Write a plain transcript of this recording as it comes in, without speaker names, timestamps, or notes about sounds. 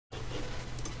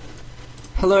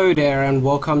Hello there and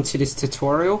welcome to this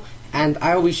tutorial, and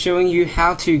I will be showing you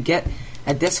how to get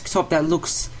a desktop that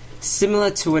looks similar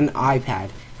to an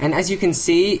iPad. And as you can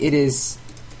see, it is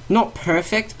not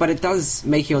perfect, but it does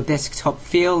make your desktop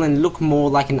feel and look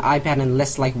more like an iPad and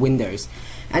less like Windows.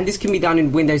 And this can be done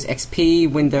in Windows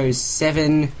XP, Windows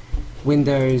 7,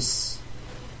 Windows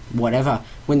whatever,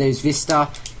 Windows Vista,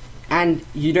 and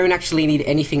you don't actually need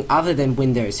anything other than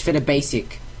Windows for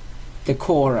the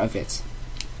core of it.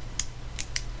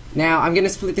 Now I'm going to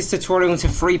split this tutorial into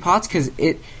 3 parts because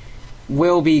it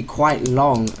will be quite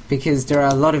long because there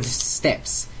are a lot of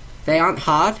steps. They aren't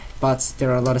hard, but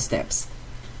there are a lot of steps.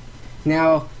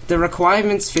 Now the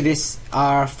requirements for this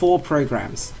are 4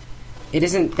 programs. It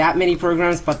isn't that many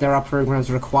programs, but there are programs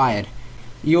required.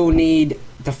 You'll need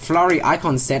the Flurry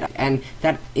icon set, and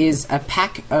that is a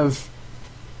pack of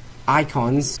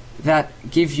icons that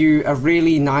give you a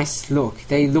really nice look.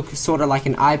 They look sort of like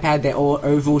an iPad. They're all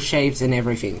oval shapes and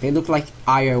everything. They look like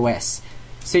iOS.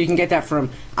 So you can get that from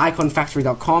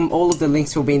iconfactory.com. All of the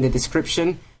links will be in the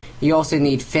description. You also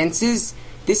need fences.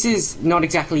 This is not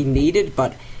exactly needed,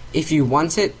 but if you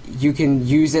want it, you can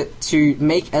use it to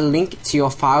make a link to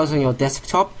your files on your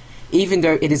desktop, even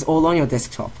though it is all on your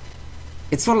desktop.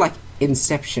 It's sort of like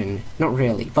Inception. Not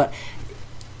really, but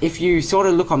if you sort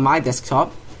of look on my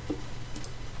desktop,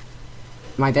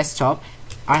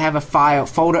 I have a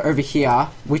folder over here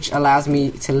which allows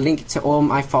me to link to all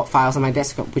my files on my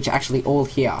desktop, which are actually all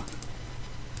here.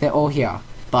 They're all here,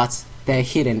 but they're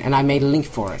hidden, and I made a link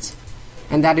for it.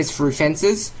 And that is through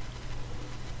fences.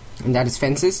 And that is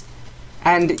fences.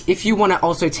 And if you want to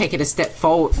also take it a step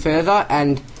further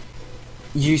and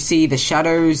you see the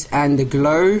shadows and the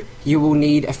glow, you will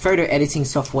need a photo editing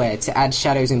software to add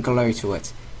shadows and glow to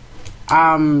it.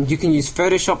 You can use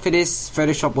Photoshop for this.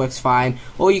 Photoshop works fine,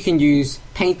 or you can use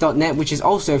paint.net, which is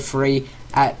also free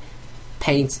at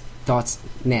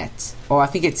paint.net, or I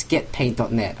think it's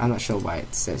getpaint.net. I'm not sure why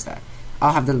it says that.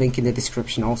 I'll have the link in the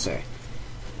description also.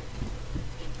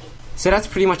 So that's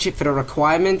pretty much it for the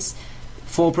requirements.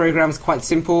 4 programs, quite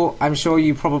simple. I'm sure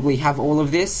you probably have all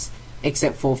of this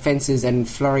except for fences and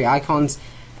Flurry icons.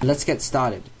 Let's get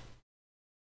started.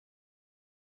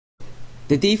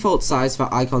 The default size for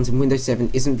icons in Windows 7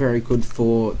 isn't very good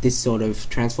for this sort of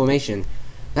transformation.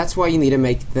 That's why you need to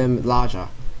make them larger.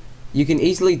 You can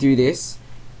easily do this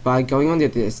by going on your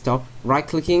desktop,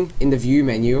 right-clicking in the View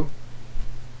menu,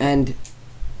 and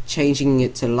changing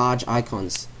it to large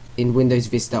icons in Windows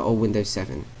Vista or Windows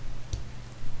 7.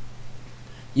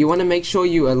 You want to make sure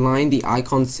you align the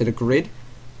icons to the grid,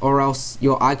 or else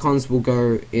your icons will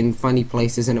go in funny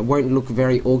places and it won't look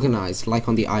very organized like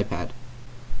on the iPad.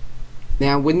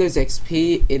 Now Windows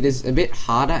XP, it is a bit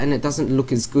harder and it doesn't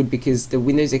look as good because the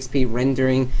Windows XP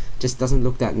rendering just doesn't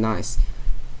look that nice.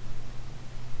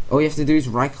 All you have to do is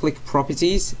right click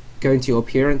Properties, go into your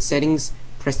Appearance settings,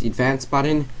 press the Advanced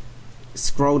button,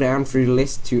 scroll down through the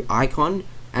list to Icon,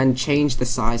 and change the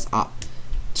size up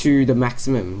to the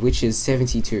maximum, which is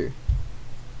 72.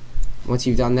 Once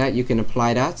you've done that, you can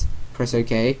apply that, press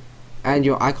OK, and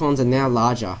your icons are now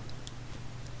larger.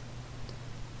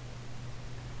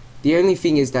 The only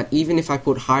thing is that even if I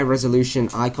put high resolution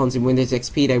icons in Windows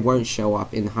XP, they won't show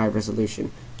up in high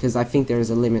resolution, because I think there is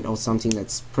a limit or something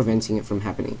that's preventing it from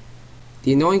happening.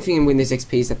 The annoying thing in Windows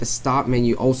XP is that the Start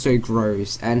menu also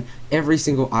grows, and every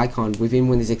single icon within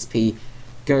Windows XP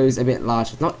goes a bit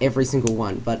larger. Not every single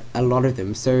one, but a lot of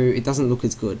them, so it doesn't look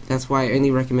as good. That's why I only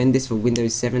recommend this for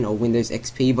Windows 7 or Windows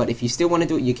XP, but if you still want to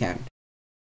do it, you can.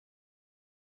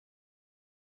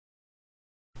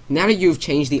 Now that you've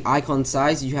changed the icon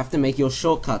size, you have to make your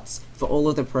shortcuts for all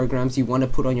of the programs you want to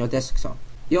put on your desktop.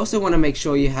 You also want to make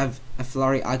sure you have a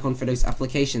Flurry icon for those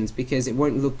applications, because it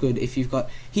won't look good if you've got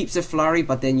heaps of Flurry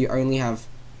but then you only have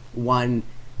one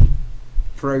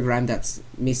program that's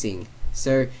missing.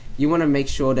 So you want to make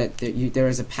sure that there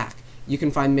is a pack. You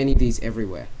can find many of these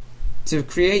everywhere. To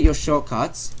create your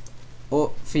shortcuts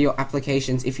or for your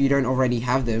applications, if you don't already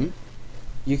have them,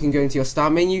 you can go into your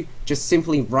Start menu, just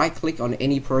simply right click on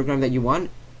any program that you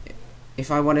want. If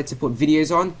I wanted to put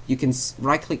videos on, you can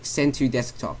right click Send to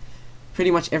Desktop. Pretty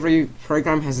much every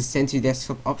program has a Send to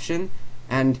Desktop option,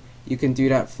 and you can do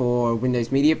that for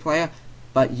Windows Media Player,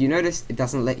 but you notice it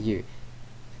doesn't let you,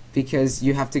 because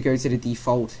you have to go to the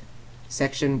default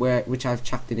section which I've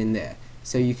chucked it in there.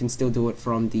 So you can still do it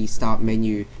from the Start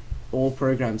menu, All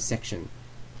Programs section,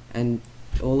 and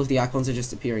all of the icons are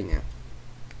just appearing now.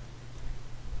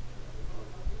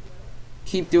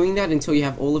 Keep doing that until you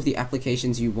have all of the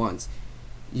applications you want.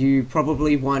 You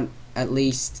probably want at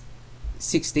least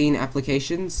 16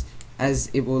 applications,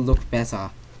 as it will look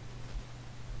better.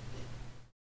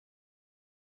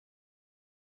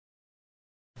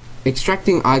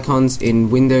 Extracting icons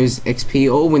in Windows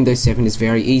XP or Windows 7 is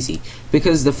very easy.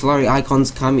 Because the Flurry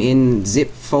icons come in zip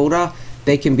folder,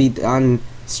 they can be done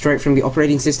straight from the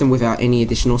operating system without any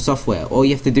additional software. All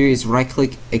you have to do is right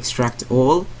click extract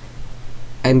all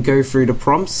and go through the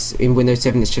prompts. In Windows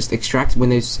 7 it's just extract.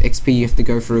 Windows XP you have to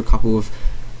go through a couple of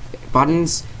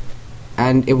buttons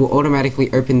and it will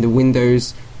automatically open the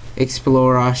Windows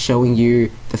Explorer showing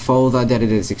you the folder that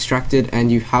it is extracted,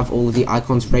 and you have all of the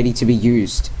icons ready to be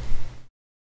used.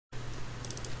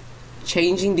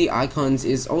 Changing the icons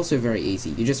is also very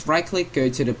easy. You just right click, go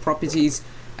to the properties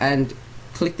and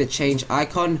click the change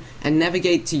icon and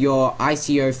navigate to your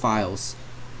ICO files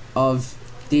of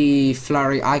the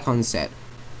Flurry icon set.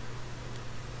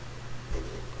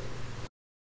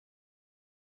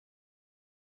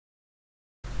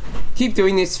 Keep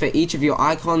doing this for each of your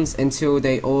icons until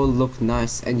they all look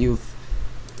nice and you've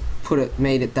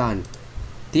made it done.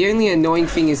 The only annoying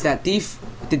thing is that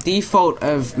the default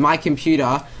of my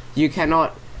computer, you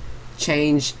cannot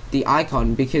change the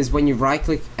icon, because when you right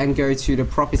click and go to the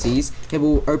properties, it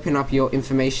will open up your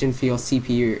information for your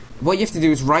CPU. What you have to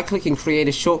do is right click and create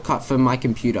a shortcut for my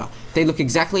computer. They look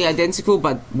exactly identical,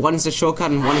 but one is a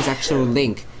shortcut and one is actually a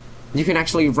link. You can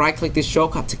actually right click this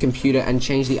shortcut to computer and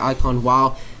change the icon,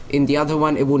 while in the other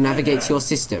one it will navigate to your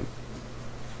system.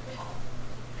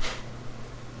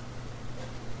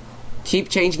 Keep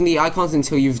changing the icons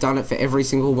until you've done it for every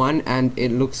single one and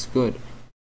it looks good.